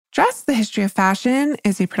Dress, the History of Fashion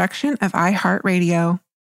is a production of iHeartRadio.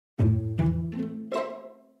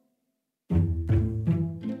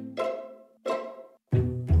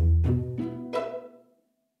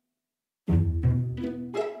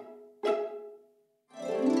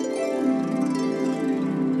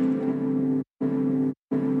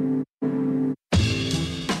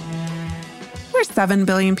 We're 7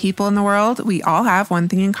 billion people in the world. We all have one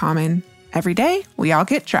thing in common. Every day, we all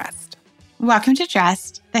get dressed. Welcome to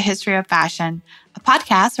Dressed, the History of Fashion, a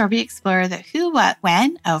podcast where we explore the who, what,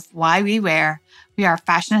 when of why we wear. We are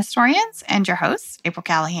fashion historians and your hosts, April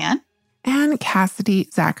Callahan and Cassidy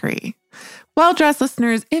Zachary. Well, dress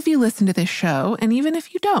listeners, if you listen to this show, and even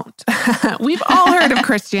if you don't, we've all heard of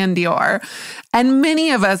Christian Dior, and many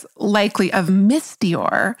of us likely of Miss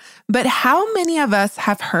Dior. But how many of us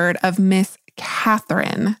have heard of Miss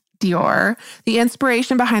Catherine Dior, the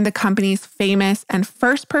inspiration behind the company's famous and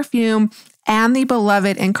first perfume and the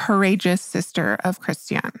beloved and courageous sister of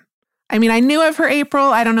Christian? I mean, I knew of her, April.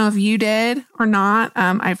 I don't know if you did or not.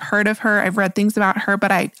 I've heard of her. I've read things about her,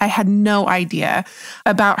 but I had no idea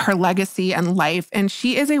about her legacy and life. And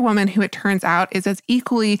she is a woman who, it turns out, is as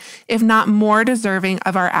equally, if not more deserving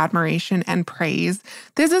of our admiration and praise.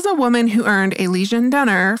 This is a woman who earned a Legion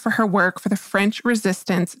d'honneur for her work for the French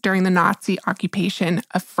resistance during the Nazi occupation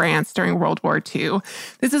of France during World War II.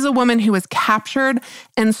 This is a woman who was captured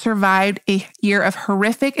and survived a year of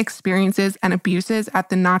horrific experiences and abuses at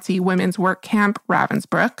the Nazi women's work camp,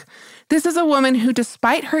 Ravensbrück. This is a woman who,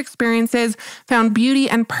 despite her experiences, found beauty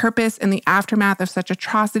and purpose in the aftermath of such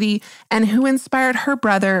atrocity, and who inspired her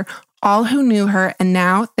brother, all who knew her, and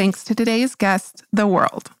now, thanks to today's guest, the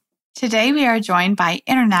world. Today, we are joined by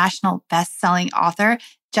international best-selling author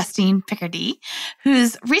Justine Picardie,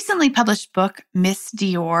 whose recently published book, Miss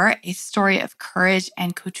Dior, A Story of Courage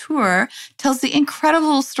and Couture, tells the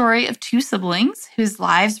incredible story of two siblings whose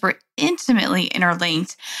lives were intimately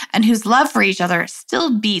interlinked and whose love for each other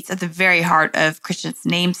still beats at the very heart of Christian's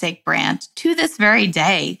namesake brand to this very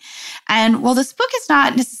day. And while this book is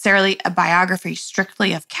not necessarily a biography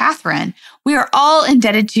strictly of Catherine, we are all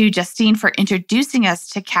indebted to Justine for introducing us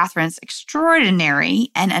to Catherine's extraordinary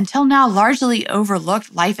and until now largely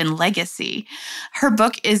overlooked life and legacy. Her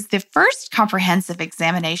book is the first comprehensive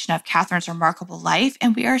examination of Catherine's remarkable life,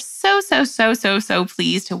 and we are so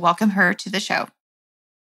pleased to welcome her to the show.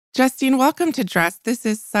 Justine, welcome to Dress. This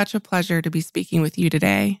is such a pleasure to be speaking with you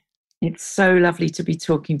today. It's so lovely to be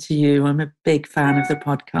talking to you. I'm a big fan of the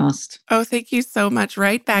podcast. Oh, thank you so much.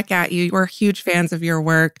 Right back at you. We're huge fans of your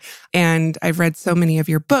work, and I've read so many of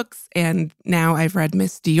your books, and now I've read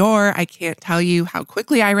Miss Dior. I can't tell you how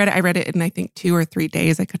quickly I read it. I read it in, I think, 2 or 3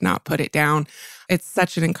 days. I could not put it down. It's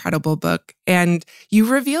such an incredible book. And you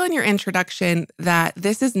reveal in your introduction that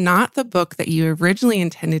this is not the book that you originally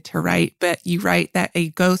intended to write, but you write that a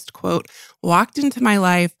ghost, quote, walked into my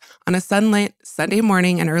life on a sunlit Sunday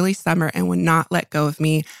morning in early summer and would not let go of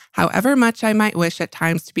me, however much I might wish at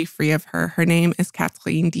times to be free of her. Her name is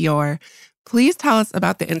Catherine Dior. Please tell us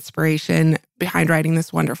about the inspiration behind writing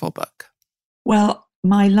this wonderful book. Well,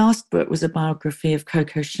 my last book was a biography of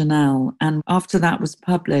Coco Chanel. And after that was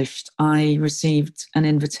published, I received an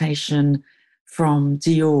invitation from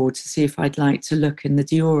Dior to see if I'd like to look in the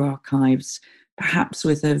Dior archives, perhaps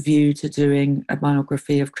with a view to doing a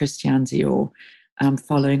biography of Christian Dior,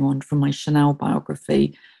 following on from my Chanel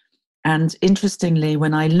biography. And interestingly,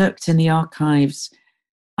 when I looked in the archives,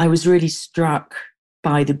 I was really struck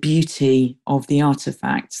by the beauty of the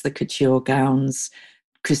artifacts, the couture gowns,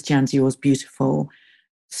 Christian Dior's beautiful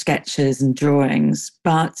sketches and drawings.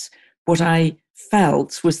 But what I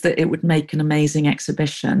felt was that it would make an amazing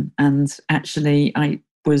exhibition. And actually, I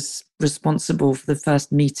was responsible for the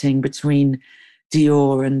first meeting between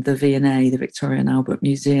Dior and the V&A, the Victoria and Albert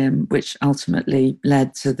Museum, which ultimately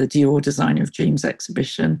led to the Dior Designer of Dreams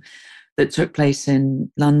exhibition that took place in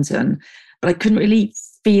London. But I couldn't really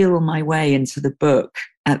feel my way into the book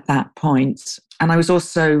at that point. And I was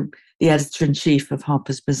also the editor-in-chief of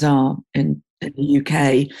Harper's Bazaar in the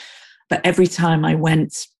UK. But every time I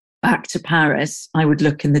went back to Paris, I would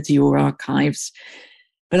look in the Dior archives.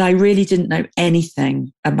 But I really didn't know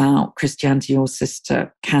anything about Christian Dior's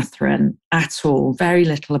sister, Catherine, at all. Very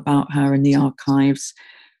little about her in the archives.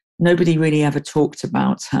 Nobody really ever talked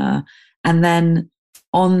about her. And then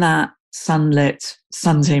on that sunlit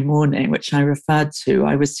Sunday morning, which I referred to,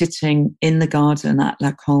 I was sitting in the garden at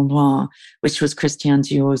La Colle Noire, which was Christian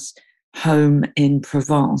Dior's home in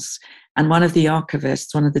Provence. And one of the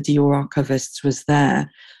archivists, one of the Dior archivists was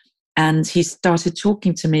there. And he started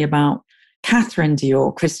talking to me about Catherine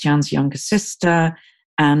Dior, Christian's younger sister,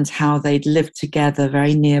 and how they'd lived together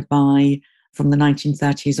very nearby from the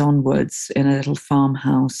 1930s onwards in a little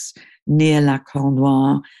farmhouse near La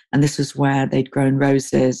Cornoire. And this was where they'd grown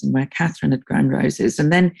roses and where Catherine had grown roses.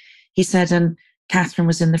 And then he said, and Catherine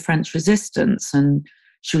was in the French Resistance and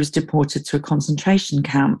she was deported to a concentration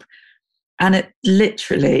camp. And it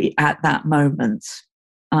literally at that moment,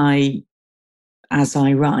 as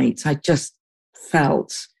I write, I just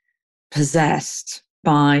felt possessed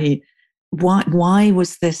by why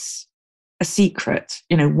was this a secret?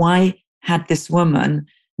 You know, why had this woman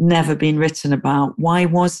never been written about? Why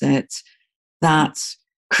was it that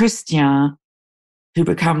Christian, who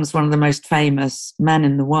becomes one of the most famous men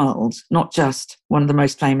in the world, not just one of the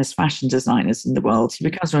most famous fashion designers in the world, he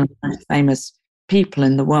becomes one of the most famous people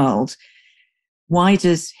in the world. Why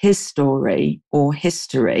does his story or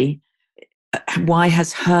history, why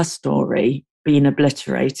has her story been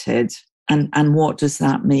obliterated? And what does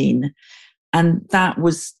that mean? And that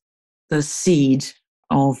was the seed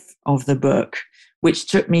of the book, which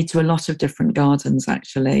took me to a lot of different gardens,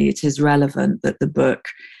 actually. It is relevant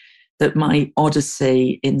that my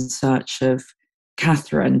odyssey in search of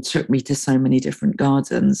Catherine took me to so many different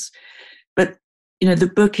gardens. But, you know, the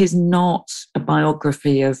book is not a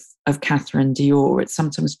biography of Catherine Dior. It's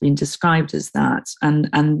sometimes been described as that, and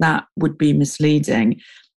that would be misleading.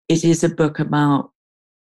 It is a book about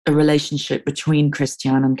a relationship between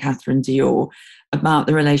Christian and Catherine Dior, about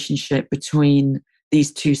the relationship between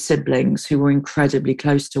these two siblings who were incredibly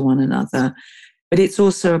close to one another. But it's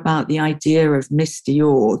also about the idea of Miss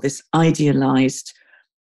Dior, this idealized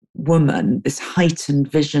woman, this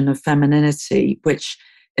heightened vision of femininity, which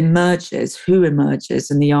emerges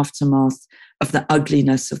in the aftermath of the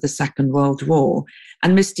ugliness of the Second World War.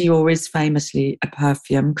 And Miss Dior is famously a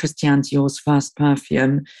perfume, Christian Dior's first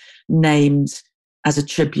perfume, named as a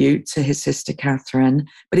tribute to his sister Catherine,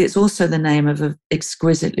 but it's also the name of an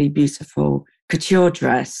exquisitely beautiful couture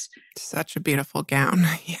dress. Such a beautiful gown.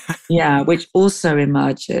 Yeah. Yeah, which also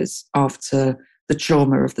emerges after the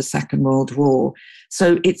trauma of the Second World War.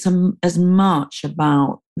 So it's as much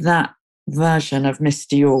about that version of Miss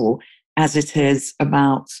Dior as it is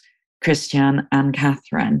about Christian and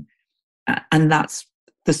Catherine. And that's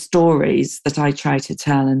the stories that I try to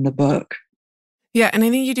tell in the book. Yeah, and I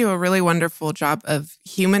think you do a really wonderful job of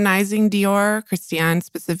humanizing Dior, Christian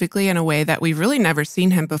specifically, in a way that we've really never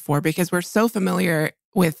seen him before, because we're so familiar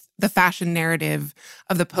with the fashion narrative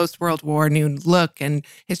of the post-World War nude look and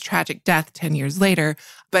his tragic death 10 years later.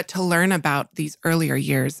 But to learn about these earlier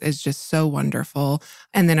years is just so wonderful.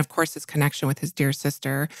 And then, of course, his connection with his dear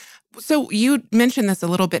sister. So you mentioned this a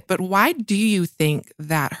little bit, but why do you think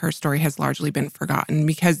that her story has largely been forgotten?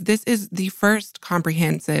 Because this is the first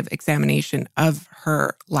comprehensive examination of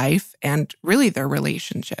her life and really their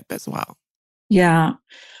relationship as well. Yeah.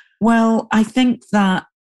 Well, I think that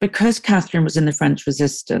because Catherine was in the French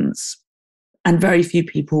Resistance, and very few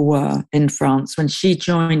people were in France, when she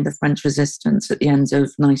joined the French Resistance at the end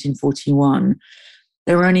of 1941,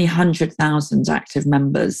 there were only 100,000 active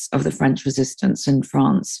members of the French Resistance in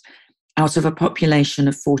France, out of a population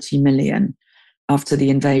of 40 million after the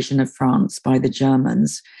invasion of France by the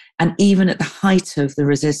Germans. And even at the height of the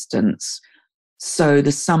resistance, so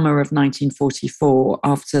the summer of 1944,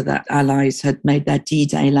 after the Allies had made their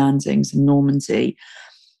D-Day landings in Normandy,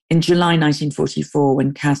 in July 1944,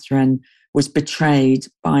 when Catherine was betrayed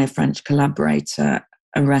by a French collaborator,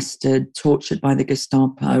 arrested, tortured by the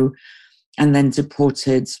Gestapo, and then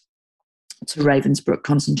deported to Ravensbrück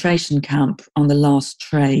concentration camp on the last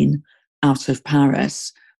train out of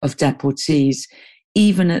Paris of deportees.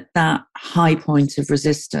 Even at that high point of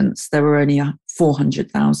resistance, there were only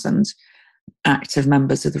 400,000 active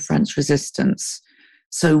members of the French resistance.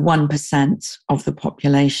 So 1% of the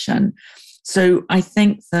population. So I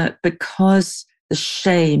think that because the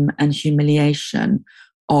shame and humiliation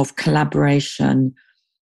of collaboration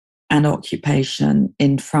and occupation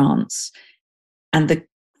in France and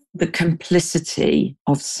the complicity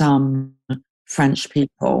of some French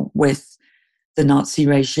people with the Nazi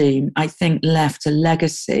regime, I think left a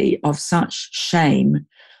legacy of such shame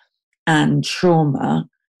and trauma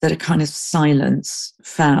that a kind of silence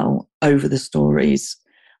fell over the stories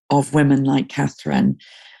of women like Catherine.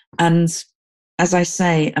 And as I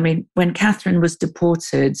say, I mean, when Catherine was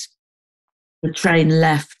deported, the train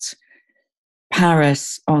left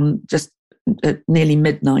Paris on just at nearly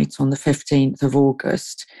midnight on the 15th of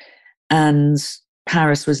August, and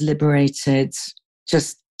Paris was liberated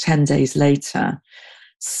just 10 days later.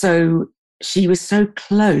 So she was so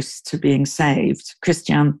close to being saved.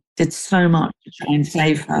 Christian did so much to try and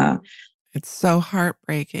save her. It's so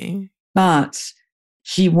heartbreaking. But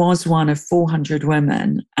she was one of 400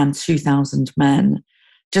 women and 2,000 men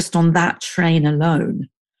just on that train alone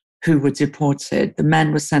who were deported. The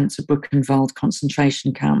men were sent to Buchenwald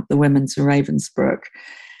concentration camp, the women to Ravensbrück.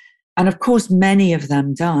 And of course, many of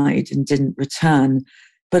them died and didn't return.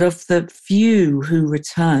 But of the few who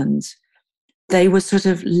returned, they were sort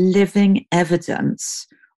of living evidence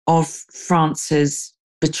of France's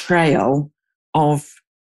betrayal of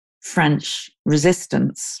French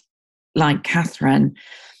resistance, like Catherine.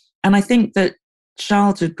 And I think that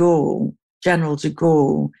Charles de Gaulle, General de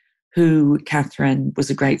Gaulle, who Catherine was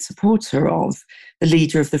a great supporter of, the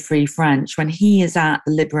leader of the Free French, when he is at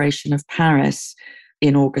the liberation of Paris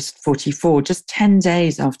in August 44, just 10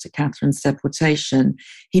 days after Catherine's deportation,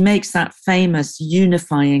 he makes that famous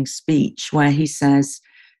unifying speech where he says,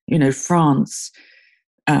 France,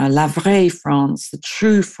 la vraie France, the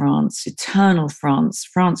true France, eternal France.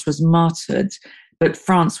 France was martyred, but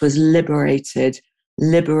France was liberated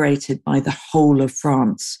by the whole of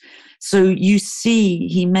France. So you see,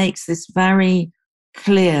 he makes this very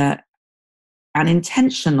clear and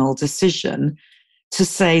intentional decision to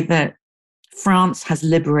say that France has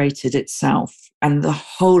liberated itself and the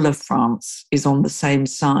whole of France is on the same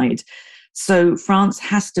side. So France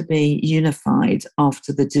has to be unified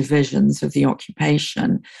after the divisions of the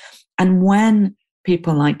occupation. And when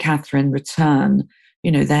people like Catherine return,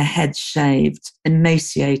 their heads shaved,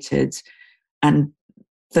 emaciated, and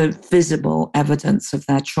the visible evidence of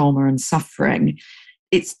their trauma and suffering,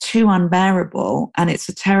 it's too unbearable. And it's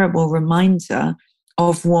a terrible reminder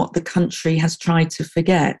of what the country has tried to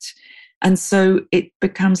forget. And so it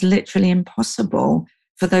becomes literally impossible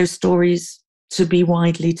for those stories to be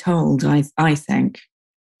widely told, I think.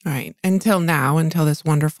 Right. Until this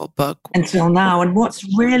wonderful book. Until now. And what's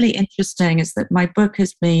really interesting is that my book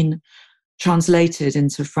has been translated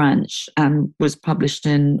into French and was published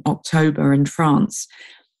in October in France.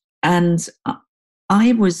 And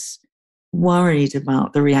I was worried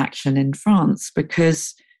about the reaction in France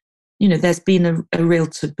because, there's been a real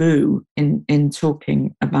taboo in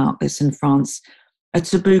talking about this in France, a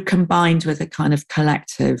taboo combined with a kind of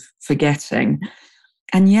collective forgetting.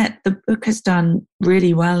 And yet the book has done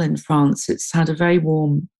really well in France. It's had a very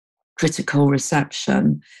warm critical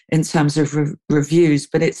reception in terms of reviews,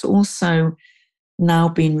 but it's also now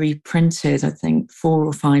been reprinted, I think, 4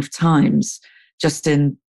 or 5 times just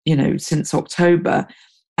in, since October.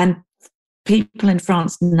 And people in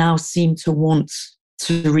France now seem to want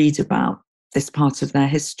to read about this part of their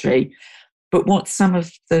history. But what some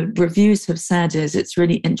of the reviews have said is it's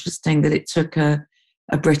really interesting that it took a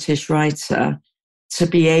British writer to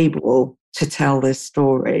be able to tell this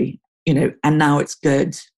story, and now it's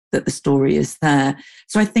good that the story is there.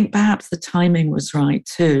 So I think perhaps the timing was right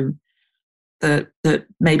too, that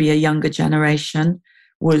maybe a younger generation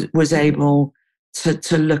was able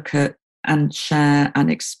to look at and share and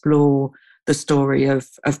explore the story of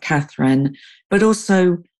Catherine, but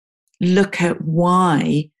also look at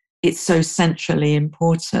why it's so centrally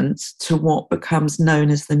important to what becomes known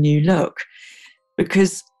as the New Look.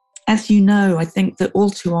 Because, as you know, I think that all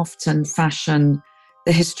too often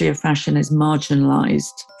the history of fashion is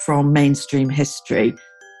marginalized from mainstream history.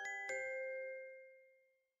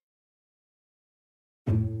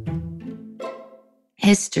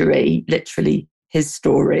 History, literally his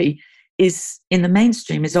story, is in the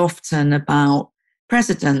mainstream is often about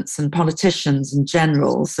presidents and politicians and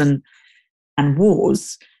generals and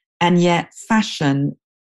wars. And yet fashion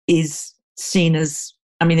is seen as,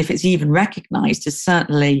 if it's even recognized, is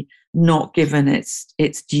certainly not given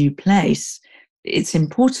its due place, its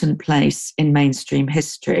important place in mainstream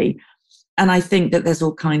history. And I think that there's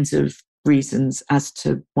all kinds of reasons as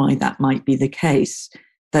to why that might be the case,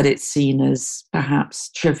 that it's seen as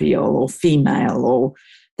perhaps trivial or female, or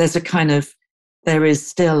there is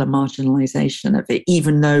still a marginalization of it,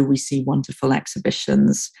 even though we see wonderful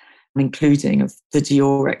exhibitions, including of the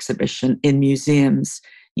Dior exhibition in museums.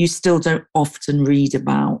 You still don't often read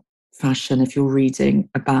about fashion if you're reading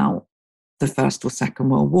about the First or Second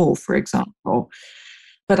World War, for example.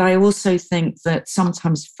 But I also think that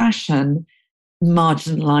sometimes fashion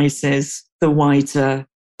marginalizes the wider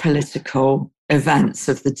political events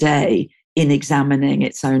of the day in examining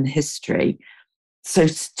its own history. So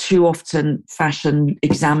too often fashion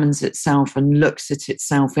examines itself and looks at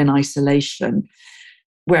itself in isolation.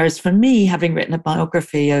 Whereas for me, having written a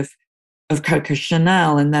biography of Coco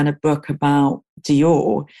Chanel and then a book about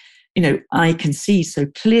Dior, I can see so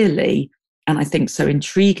clearly, and I think so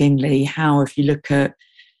intriguingly, how if you look at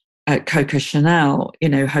Coco Chanel,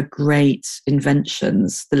 her great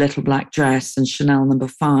inventions, the little black dress and Chanel No.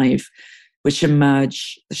 5, which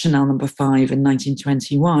emerged, Chanel No. 5 in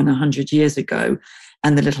 1921, 100 years ago,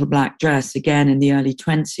 and the little black dress again in the early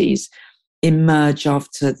 20s, emerge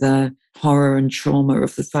after the horror and trauma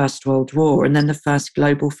of the First World War and then the first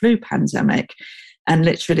global flu pandemic. And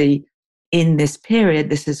literally in this period,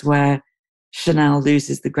 this is where Chanel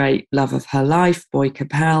loses the great love of her life, Boy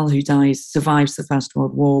Capel, who survives the First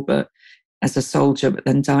World War, but as a soldier, but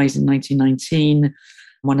then dies in 1919.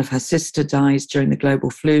 One of her sister dies during the global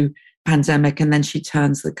flu pandemic, and then she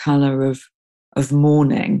turns the color of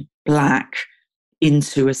mourning, black,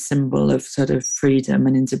 into a symbol of sort of freedom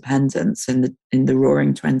and independence in the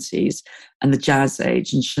Roaring Twenties and the Jazz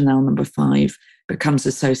Age. And Chanel No. 5 becomes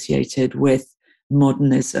associated with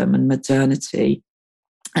modernism and modernity.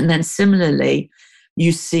 And then similarly,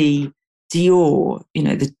 you see Dior,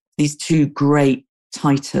 these two great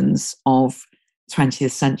titans of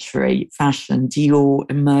 20th century fashion. Dior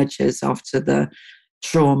emerges after the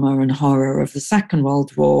trauma and horror of the Second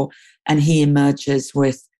World War, and he emerges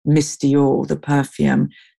with Miss Dior, the perfume,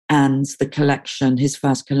 and the collection, his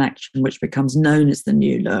first collection, which becomes known as the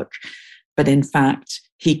New Look. But in fact,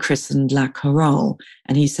 he christened La Corolle,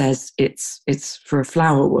 and he says it's for a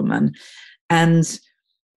flower woman. And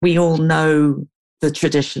we all know the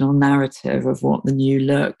traditional narrative of what the New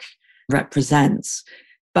Look represents.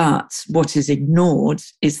 But what is ignored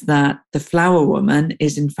is that the flower woman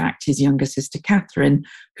is in fact his younger sister, Catherine,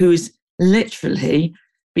 who's literally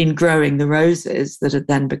been growing the roses that had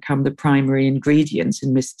then become the primary ingredients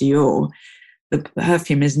in Miss Dior. The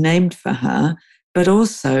perfume is named for her, but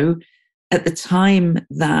also at the time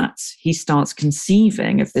that he starts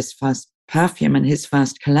conceiving of this first perfume and his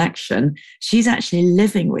first collection, she's actually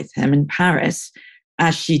living with him in Paris,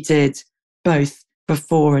 as she did both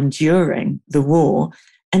before and during the war.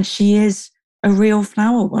 And she is a real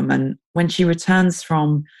flower woman. When she returns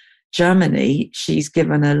from Germany, she's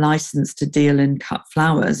given a license to deal in cut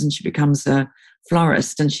flowers and she becomes a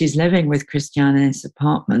florist, and she's living with Christian in his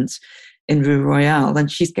apartment in Rue Royale, and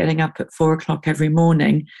she's getting up at 4:00 every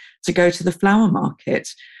morning to go to the flower market.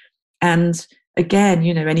 And again,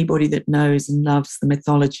 anybody that knows and loves the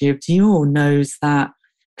mythology of Dior knows that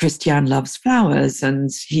Christian loves flowers, and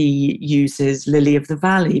he uses lily of the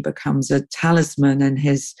valley, becomes a talisman in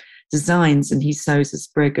his designs, and he sews a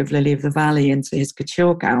sprig of lily of the valley into his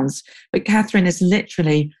couture gowns. But Catherine is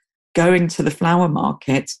literally going to the flower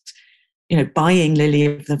market, buying lily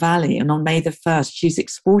of the valley. And on May the 1st, she's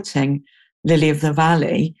exporting lily of the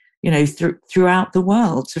valley, throughout the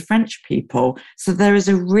world to French people. So there is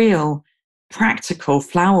a real practical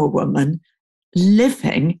flower woman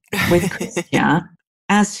living with Christian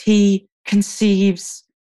as he conceives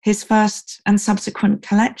his first and subsequent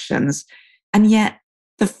collections. And yet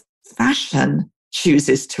the fashion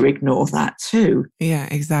chooses to ignore that too. Yeah,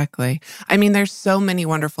 exactly. I mean, there's so many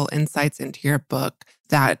wonderful insights into your book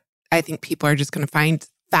that I think people are just going to find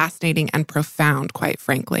fascinating and profound, quite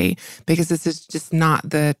frankly, because this is just not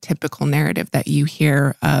the typical narrative that you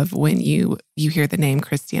hear of when you hear the name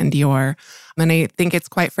Christian Dior. And I think it's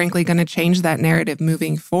quite frankly going to change that narrative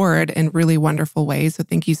moving forward in really wonderful ways. So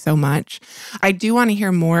thank you so much. I do want to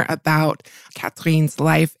hear more about Catherine's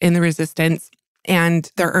life in the Resistance and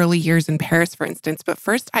their early years in Paris, for instance. But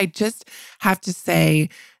first, I just have to say,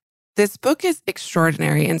 this book is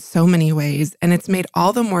extraordinary in so many ways, and it's made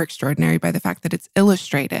all the more extraordinary by the fact that it's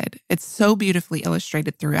illustrated. It's so beautifully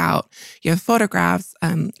illustrated throughout. You have photographs,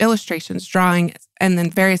 illustrations, drawings, and then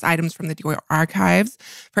various items from the Dior archives,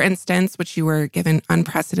 for instance, which you were given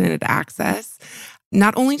unprecedented access.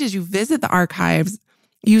 Not only did you visit the archives,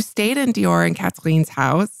 you stayed in Dior and Catherine's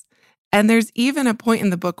house. And there's even a point in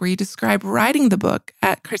the book where you describe writing the book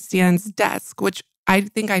at Christian's desk, which I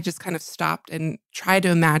think I just kind of stopped and tried to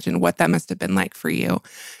imagine what that must have been like for you.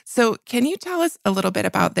 So can you tell us a little bit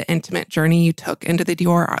about the intimate journey you took into the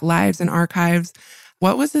Dior lives and archives?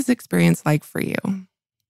 What was this experience like for you?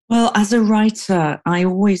 Well, as a writer, I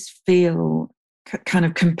always feel kind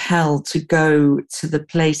of compelled to go to the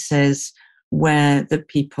places where the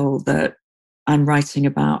people that I'm writing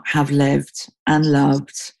about have lived and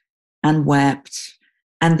loved and wept,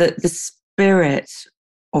 and that the spirit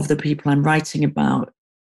of the people I'm writing about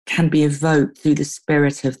can be evoked through the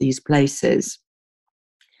spirit of these places.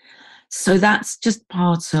 So that's just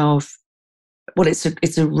part of, well,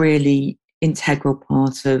 it's a really integral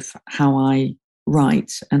part of how I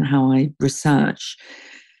write and how I research.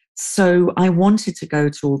 So I wanted to go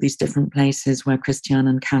to all these different places where Christian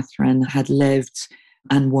and Catherine had lived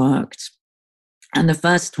and worked. And the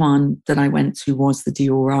first one that I went to was the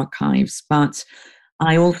Dior archives, but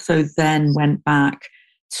I also then went back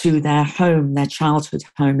to their home, their childhood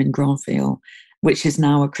home in Granville, which is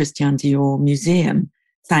now a Christian Dior museum,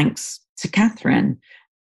 thanks to Catherine.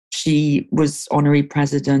 She was honorary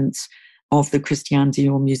president of the Christian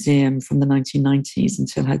Dior Museum from the 1990s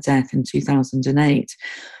until her death in 2008.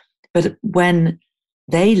 But when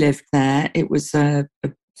they lived there, it was a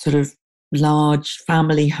sort of large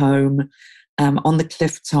family home on the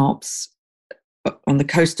cliff tops on the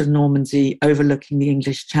coast of Normandy, overlooking the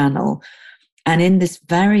English Channel. And in this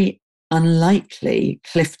very unlikely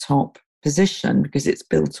cliff top position, because it's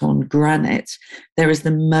built on granite, there is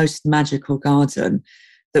the most magical garden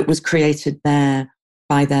that was created there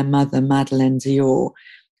by their mother, Madeleine Dior,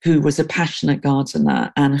 who was a passionate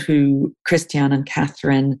gardener and who Christian and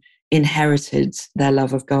Catherine inherited their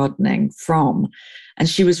love of gardening from. And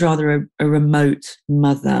she was rather a remote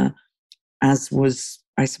mother, as was,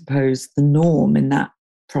 I suppose, the norm in that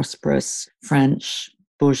prosperous French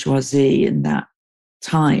bourgeoisie in that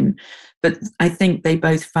time. But I think they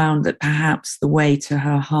both found that perhaps the way to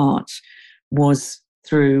her heart was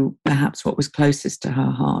through perhaps what was closest to her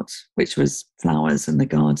heart, which was flowers and the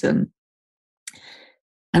garden.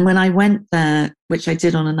 And when I went there, which I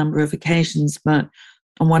did on a number of occasions, but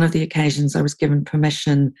on one of the occasions I was given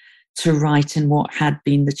permission to write in what had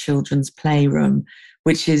been the children's playroom,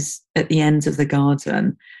 which is at the end of the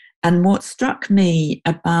garden. And what struck me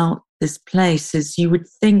about this place is you would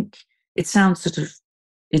think it sounds sort of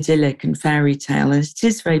idyllic and fairy tale, and it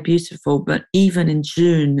is very beautiful, but even in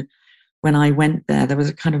June, when I went there, there was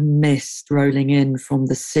a kind of mist rolling in from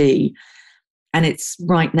the sea. And it's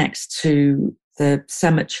right next to the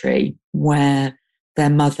cemetery where their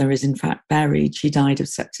mother is in fact buried. She died of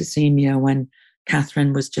septicemia when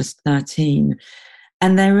Catherine was just 13.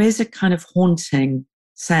 And there is a kind of haunting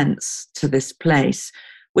sense to this place,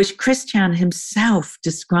 which Christian himself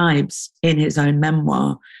describes in his own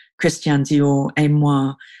memoir, Christian Dior et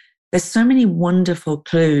moi. There's so many wonderful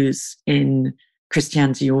clues in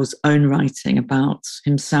Christian Dior's own writing about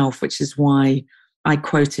himself, which is why I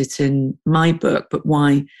quote it in my book, but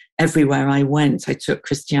why everywhere I went, I took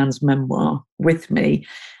Christian's memoir with me.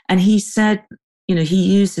 And he said, you know, he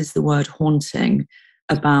uses the word haunting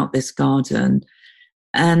about this garden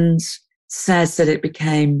and says that it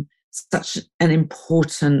became such an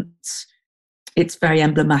important, it's very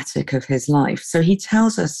emblematic of his life. So he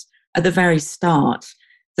tells us at the very start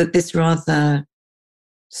that this rather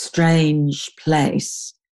strange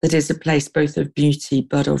place, that is a place both of beauty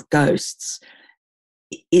but of ghosts,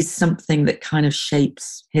 is something that kind of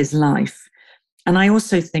shapes his life. And I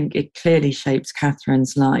also think it clearly shapes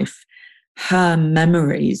Catherine's life. Her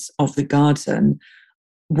memories of the garden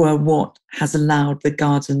were what has allowed the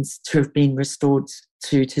gardens to have been restored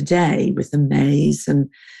to today, with the maze and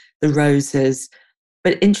the roses.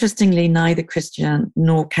 But interestingly, neither Christian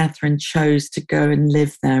nor Catherine chose to go and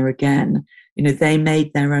live there again. You know, they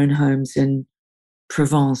made their own homes in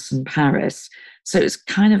Provence and Paris. So it's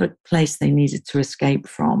kind of a place they needed to escape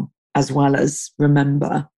from, as well as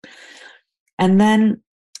remember. And then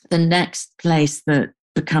the next place that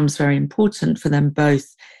becomes very important for them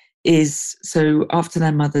both is, so after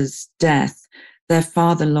their mother's death, their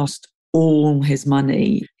father lost all his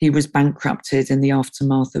money. He was bankrupted in the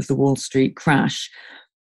aftermath of the Wall Street crash.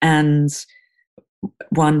 And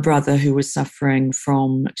one brother who was suffering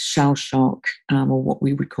from shell shock, or what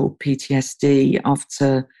we would call PTSD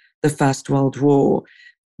after the First World War,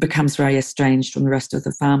 becomes very estranged from the rest of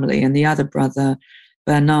the family. And the other brother,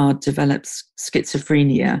 Bernard, develops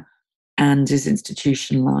schizophrenia and is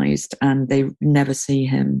institutionalized, and they never see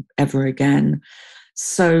him ever again.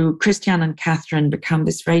 So Christian and Catherine become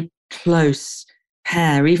this very close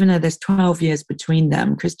pair, even though there's 12 years between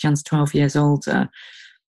them. Christian's 12 years older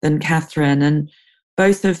than Catherine, and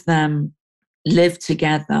both of them live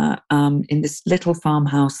together in this little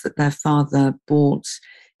farmhouse that their father bought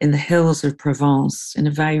in the hills of Provence, in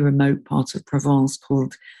a very remote part of Provence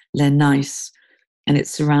called Les Nice, and it's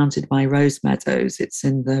surrounded by rose meadows. It's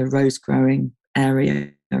in the rose-growing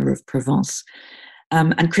area of Provence.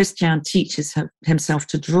 And Christian teaches himself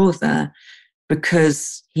to draw there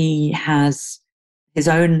because he has his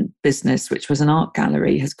own business, which was an art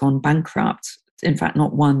gallery, has gone bankrupt. In fact,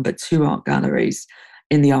 not one, but two art galleries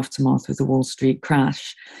in the aftermath of the Wall Street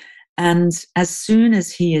crash. And as soon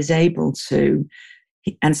as he is able to,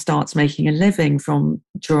 and starts making a living from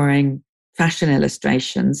drawing fashion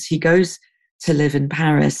illustrations, he goes to live in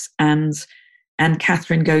Paris, and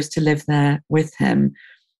Catherine goes to live there with him.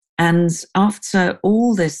 And after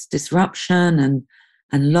all this disruption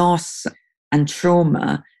and loss and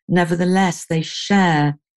trauma, nevertheless, they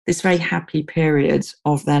share this very happy period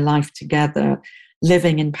of their life together,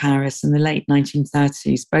 living in Paris in the late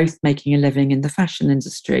 1930s, both making a living in the fashion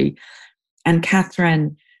industry. And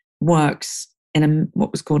Catherine works in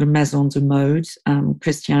what was called a maison de mode.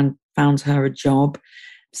 Christian found her a job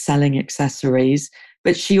selling accessories,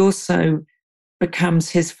 but she also becomes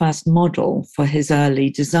his first model for his early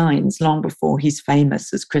designs, long before he's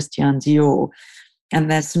famous as Christian Dior. And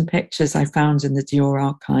there's some pictures I found in the Dior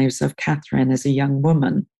archives of Catherine as a young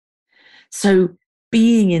woman. So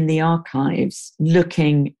being in the archives,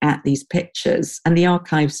 looking at these pictures, and the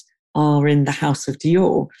archives are in the House of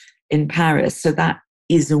Dior in Paris. So that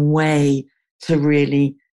is a way to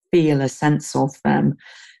really feel a sense of them.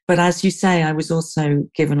 But as you say, I was also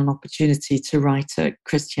given an opportunity to write at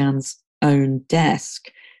Christian's own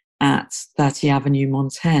desk at 30 Avenue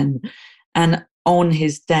Montaigne. And on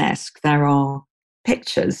his desk, there are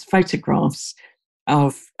pictures, photographs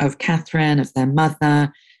of Catherine, of their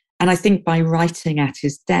mother. And I think by writing at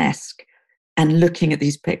his desk and looking at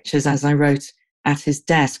these pictures as I wrote at his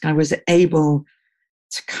desk, I was able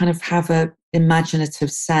to kind of have an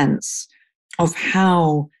imaginative sense of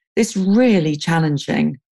how this really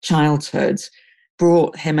challenging childhood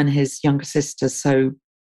brought him and his younger sister so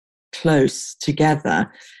close together,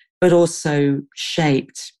 but also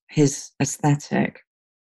shaped his aesthetic.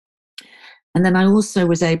 And then I also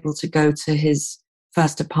was able to go to his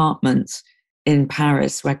first apartment in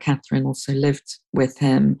Paris, where Catherine also lived with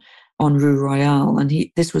him on Rue Royale. And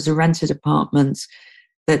this was a rented apartment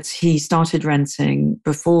that he started renting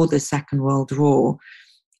before the Second World War.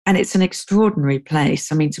 And it's an extraordinary place.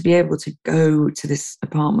 I mean, to be able to go to this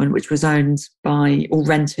apartment, which was owned by or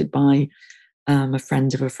rented by a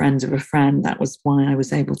friend of a friend of a friend, that was why I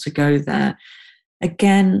was able to go there.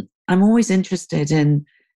 Again, I'm always interested in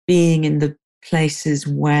being in the places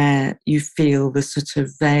where you feel the sort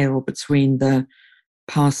of veil between the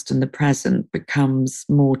past and the present becomes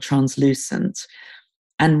more translucent.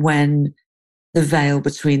 And when the veil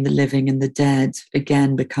between the living and the dead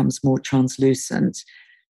again becomes more translucent.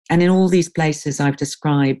 And in all these places I've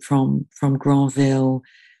described, from Granville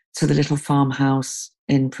to the little farmhouse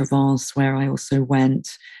in Provence, where I also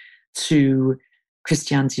went, to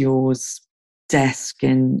Christian Dior's desk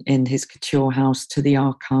in his couture house, to the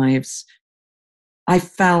archives, I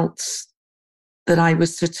felt that I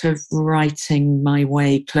was sort of writing my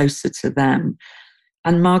way closer to them.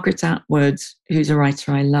 And Margaret Atwood, who's a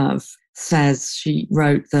writer I love, says, she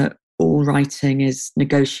wrote that all writing is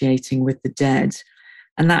negotiating with the dead.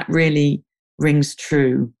 And that really rings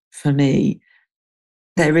true for me.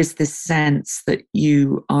 There is this sense that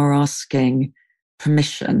you are asking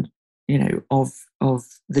permission, of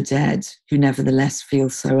the dead, who nevertheless feel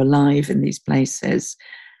so alive in these places.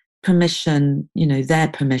 Permission, their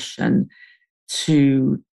permission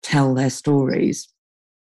to tell their stories.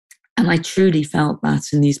 And I truly felt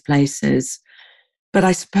that in these places. But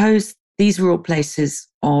I suppose these were all places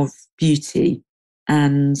of beauty,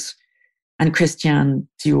 and Christian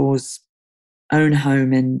Dior's own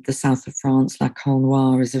home in the south of France, La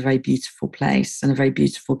Colnoire, is a very beautiful place and a very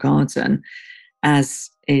beautiful garden, as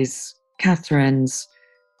is Catherine's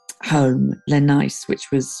home, Les Nice,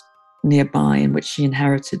 which was nearby and which she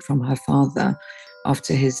inherited from her father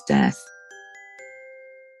after his death.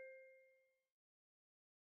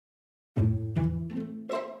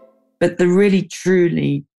 But the really,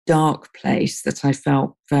 truly dark place that I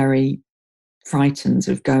felt very frightened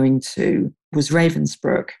of going to was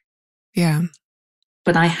Ravensbrück. Yeah.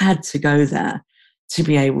 But I had to go there to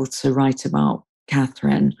be able to write about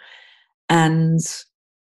Catherine. And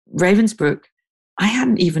Ravensbrück, I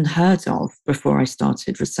hadn't even heard of before I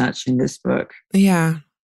started researching this book. Yeah.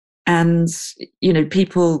 And,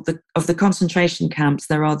 people of the concentration camps,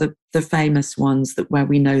 there are the famous ones where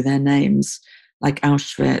we know their names, like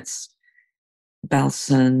Auschwitz,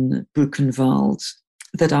 Belsen, Buchenwald,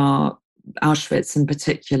 that are, Auschwitz in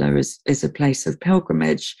particular is a place of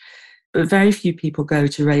pilgrimage. But very few people go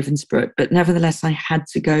to Ravensbrück. But nevertheless, I had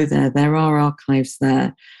to go there. There are archives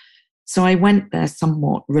there. So I went there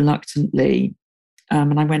somewhat reluctantly,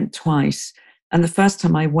 and I went twice. And the first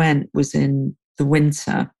time I went was in the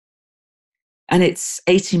winter. And it's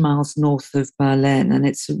 80 miles north of Berlin, and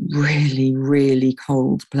it's a really, really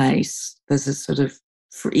cold place. There's a sort of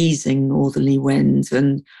freezing northerly wind,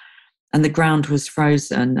 and the ground was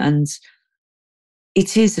frozen. And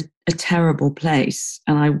it is a terrible place.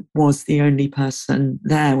 And I was the only person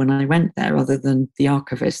there when I went there, other than the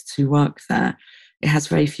archivists who work there. It has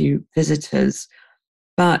very few visitors.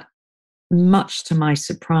 But much to my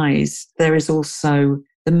surprise, there is also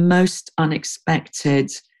the most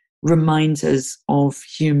unexpected reminders of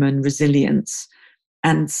human resilience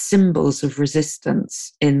and symbols of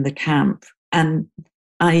resistance in the camp. And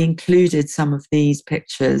I included some of these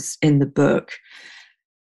pictures in the book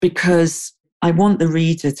because I want the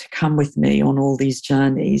reader to come with me on all these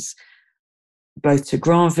journeys, both to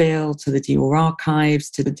Granville, to the Dior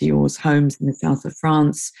archives, to the Dior's homes in the south of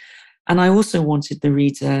France. And I also wanted the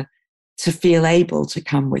reader to feel able to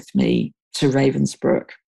come with me to Ravensbrück,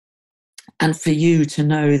 and for you to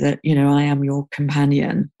know that, I am your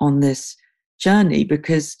companion on this journey,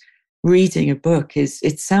 because reading a book is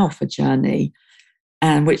itself a journey,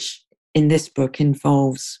 and which in this book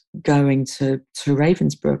involves going to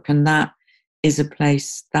Ravensbrück. And that is a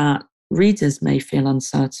place that readers may feel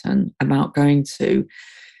uncertain about going to.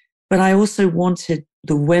 But I also wanted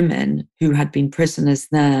the women who had been prisoners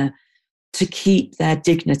there to keep their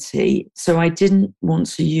dignity. So I didn't want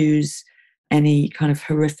to use any kind of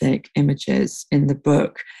horrific images in the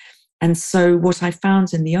book. And so what I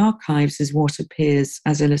found in the archives is what appears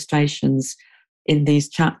as illustrations in these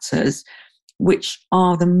chapters, which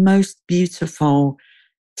are the most beautiful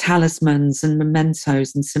talismans and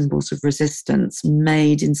mementos and symbols of resistance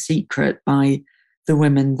made in secret by the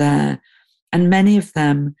women there. And many of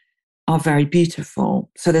them are very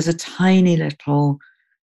beautiful. So there's a tiny little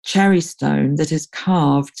cherry stone that is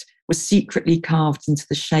was secretly carved into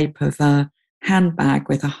the shape of a handbag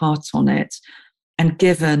with a heart on it, and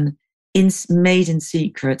made in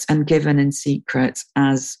secret and given in secret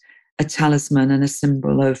as a talisman and a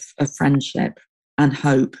symbol of friendship and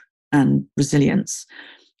hope and resilience.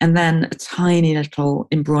 And then a tiny little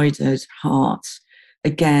embroidered heart,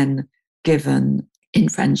 again, given in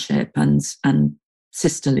friendship and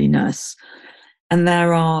sisterliness. And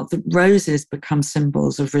the roses become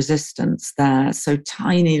symbols of resistance there. So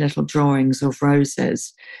tiny little drawings of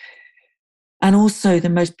roses. And also the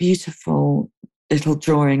most beautiful little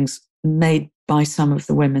drawings made by some of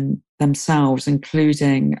the women themselves,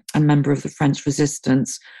 including a member of the French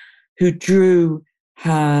resistance who drew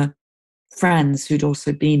her friends who'd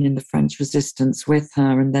also been in the French resistance with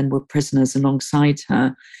her and then were prisoners alongside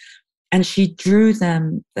her. And she drew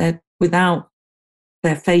them without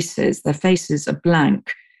their faces. Their faces are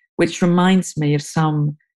blank, which reminds me of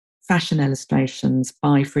some fashion illustrations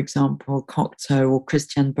by, for example, Cocteau or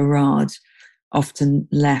Christian Barrard, often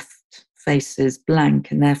left faces blank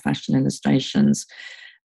in their fashion illustrations.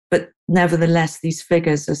 But nevertheless, these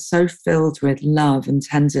figures are so filled with love and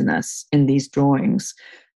tenderness in these drawings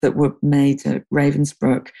that were made at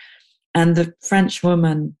Ravensbrück. And the French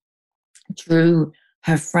woman drew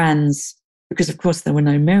her friends, because of course there were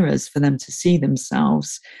no mirrors for them to see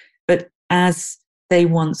themselves, but as they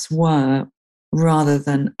once were, rather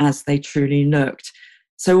than as they truly looked.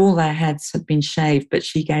 So all their heads had been shaved, but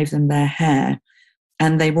she gave them their hair,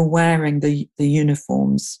 and they were wearing the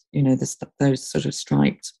uniforms, those sort of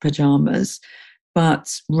striped pajamas.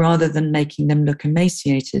 But rather than making them look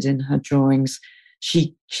emaciated in her drawings,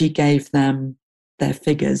 she gave them their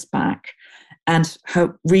figures back. And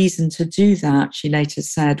her reason to do that, she later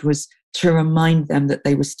said, was to remind them that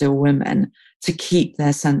they were still women, to keep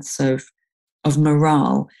their sense of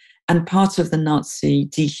morale. And part of the Nazi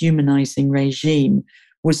dehumanizing regime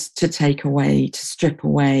was to strip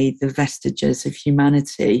away the vestiges of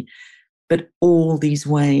humanity. But all these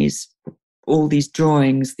ways, all these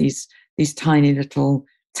drawings, these tiny little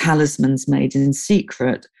talismans made in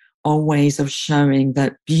secret are ways of showing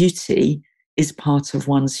that beauty is part of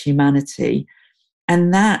one's humanity.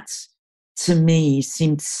 And that, to me,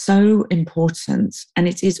 seemed so important. And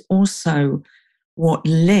it is also what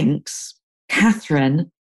links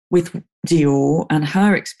Catherine with Dior and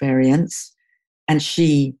her experience. And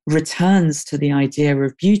she returns to the idea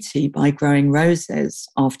of beauty by growing roses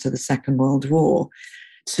after the Second World War,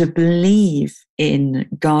 to believe in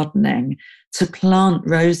gardening, to plant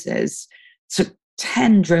roses, to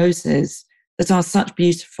tend roses that are such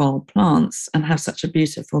beautiful plants and have such a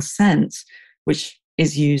beautiful scent, which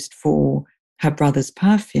is used for her brother's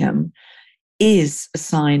perfume, is a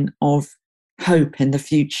sign of hope in the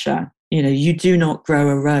future. You do not grow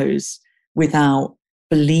a rose without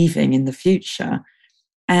believing in the future.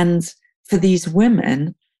 And for these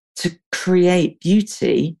women to create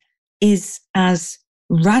beauty is as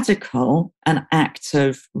radical an act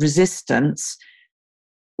of resistance,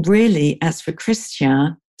 really, as for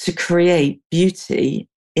Christian to create beauty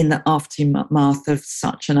in the aftermath of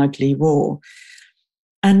such an ugly war.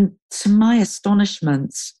 And to my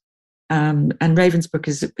astonishment, and Ravensbrück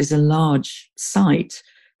is a large site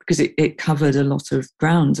because it covered a lot of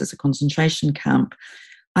ground as a concentration camp,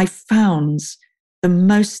 I found the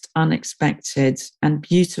most unexpected and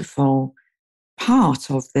beautiful part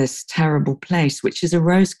of this terrible place, which is a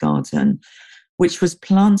rose garden, which was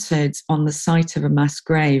planted on the site of a mass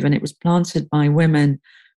grave. And it was planted by women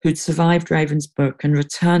who'd survived Ravensbrück and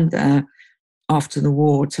returned there after the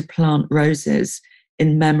war to plant roses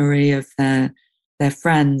in memory of their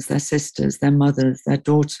friends, their sisters, their mothers, their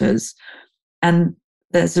daughters. And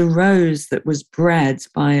there's a rose that was bred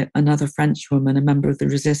by another French woman, a member of the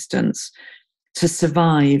resistance, to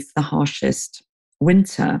survive the harshest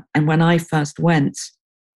winter. And when I first went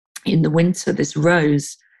in the winter, these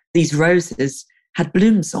roses had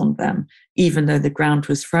blooms on them, even though the ground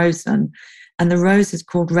was frozen. And the rose is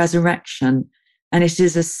called Resurrection, and it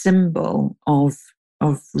is a symbol of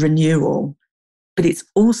renewal, but it's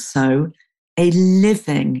also a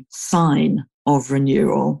living sign of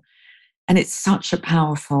renewal. And it's such a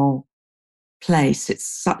powerful place. It's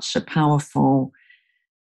such a powerful,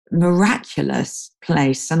 miraculous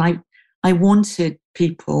place. And I wanted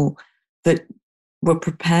people that were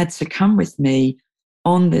prepared to come with me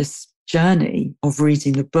on this journey of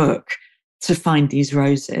reading the book to find these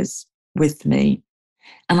roses with me.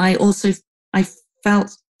 And I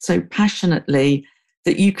felt so passionately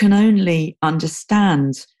that you can only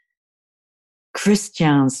understand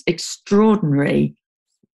Christian's extraordinary,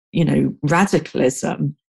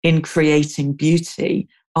 radicalism in creating beauty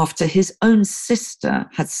after his own sister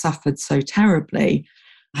had suffered so terribly,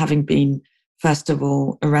 having been, first of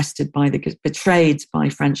all, betrayed by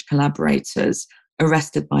French collaborators,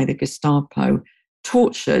 arrested by the Gestapo,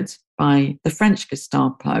 tortured by the French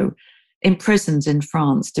Gestapo, imprisoned in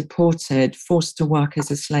France, deported, forced to work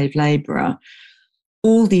as a slave laborer.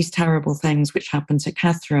 All these terrible things which happened to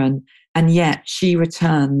Catherine, and yet she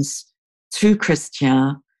returns to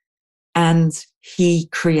Christian and he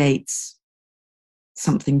creates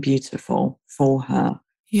something beautiful for her.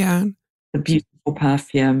 Yeah. The beautiful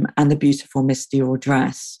perfume and the beautiful Miss Dior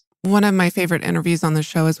dress. One of my favorite interviews on the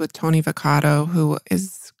show is with Toni Vaccato, who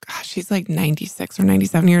is, she's like 96 or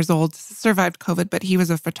 97 years old, survived COVID, but he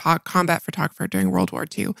was a combat photographer during World War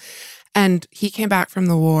II. And he came back from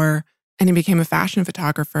the war and he became a fashion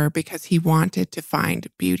photographer because he wanted to find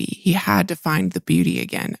beauty. He had to find the beauty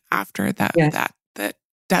again after that, yes. that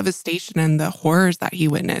devastation and the horrors that he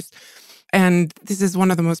witnessed. And this is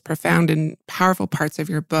one of the most profound and powerful parts of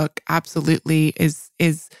your book, absolutely, is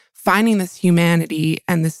finding this humanity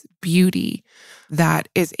and this beauty that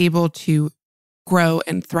is able to grow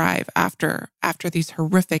and thrive after these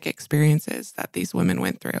horrific experiences that these women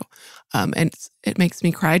went through. And it makes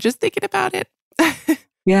me cry just thinking about it.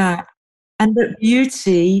 Yeah. And that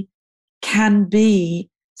beauty can be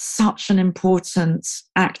such an important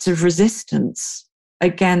act of resistance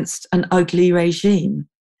against an ugly regime.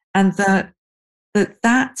 And that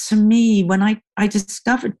to me, when I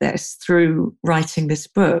discovered this through writing this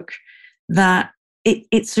book, that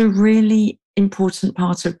it's a really important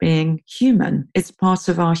part of being human. It's part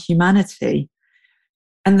of our humanity.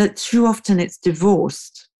 And that too often it's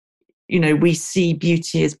divorced. We see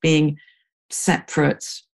beauty as being separate.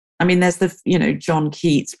 I mean, there's John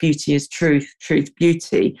Keats, beauty is truth, truth,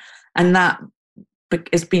 beauty. And that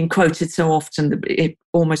is being quoted so often that it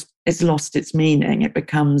almost has lost its meaning. It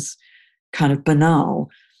becomes kind of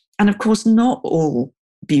banal. And of course, not all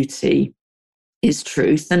beauty is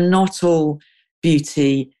truth, and not all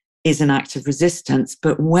beauty is an act of resistance.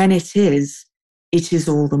 But when it is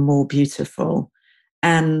all the more beautiful.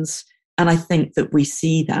 And I think that we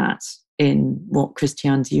see that in what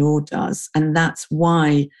Christian Dior does. And that's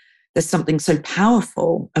why there's something so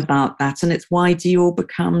powerful about that. And it's why Dior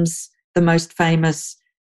becomes the most famous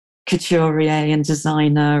couturier and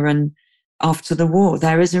designer and after the war.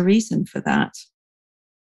 There is a reason for that.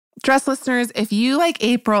 Dress listeners, if you, like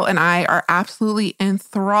April and I, are absolutely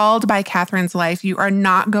enthralled by Catherine's life, you are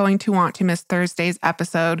not going to want to miss Thursday's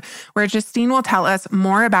episode, where Justine will tell us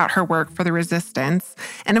more about her work for the Resistance.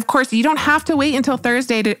 And of course, you don't have to wait until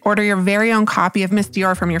Thursday to order your very own copy of Miss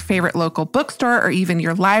Dior from your favorite local bookstore or even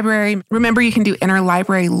your library. Remember, you can do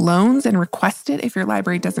interlibrary loans and request it if your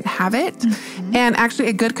library doesn't have it. Mm-hmm. And actually,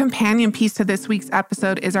 a good companion piece to this week's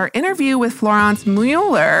episode is our interview with Florence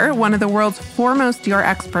Mueller, one of the world's foremost Dior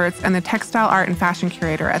experts and the textile art and fashion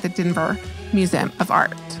curator at the Denver Museum of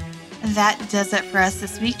Art. That does it for us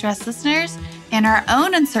this week, dress listeners. In our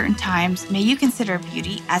own uncertain times, may you consider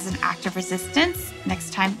beauty as an act of resistance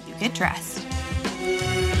next time you get dressed.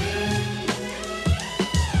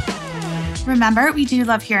 Remember, we do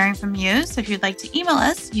love hearing from you, so if you'd like to email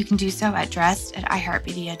us, you can do so at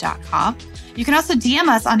dressed@iheartmedia.com. You can also DM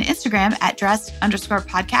us on Instagram at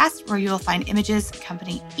dressed_podcast, where you will find images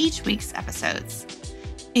accompanying each week's episodes.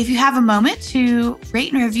 If you have a moment to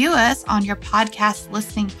rate and review us on your podcast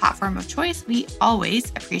listening platform of choice, we always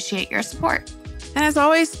appreciate your support. And as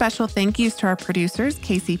always, special thank yous to our producers,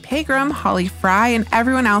 Casey Pegram, Holly Fry, and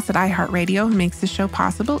everyone else at iHeartRadio who makes this show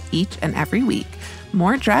possible each and every week.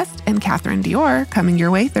 More Dressed and Catherine Dior coming your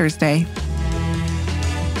way Thursday.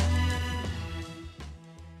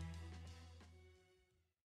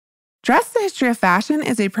 Dress the History of Fashion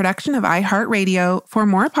is a production of iHeartRadio. For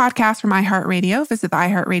more podcasts from iHeartRadio, visit the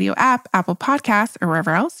iHeartRadio app, Apple Podcasts, or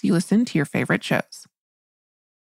wherever else you listen to your favorite shows.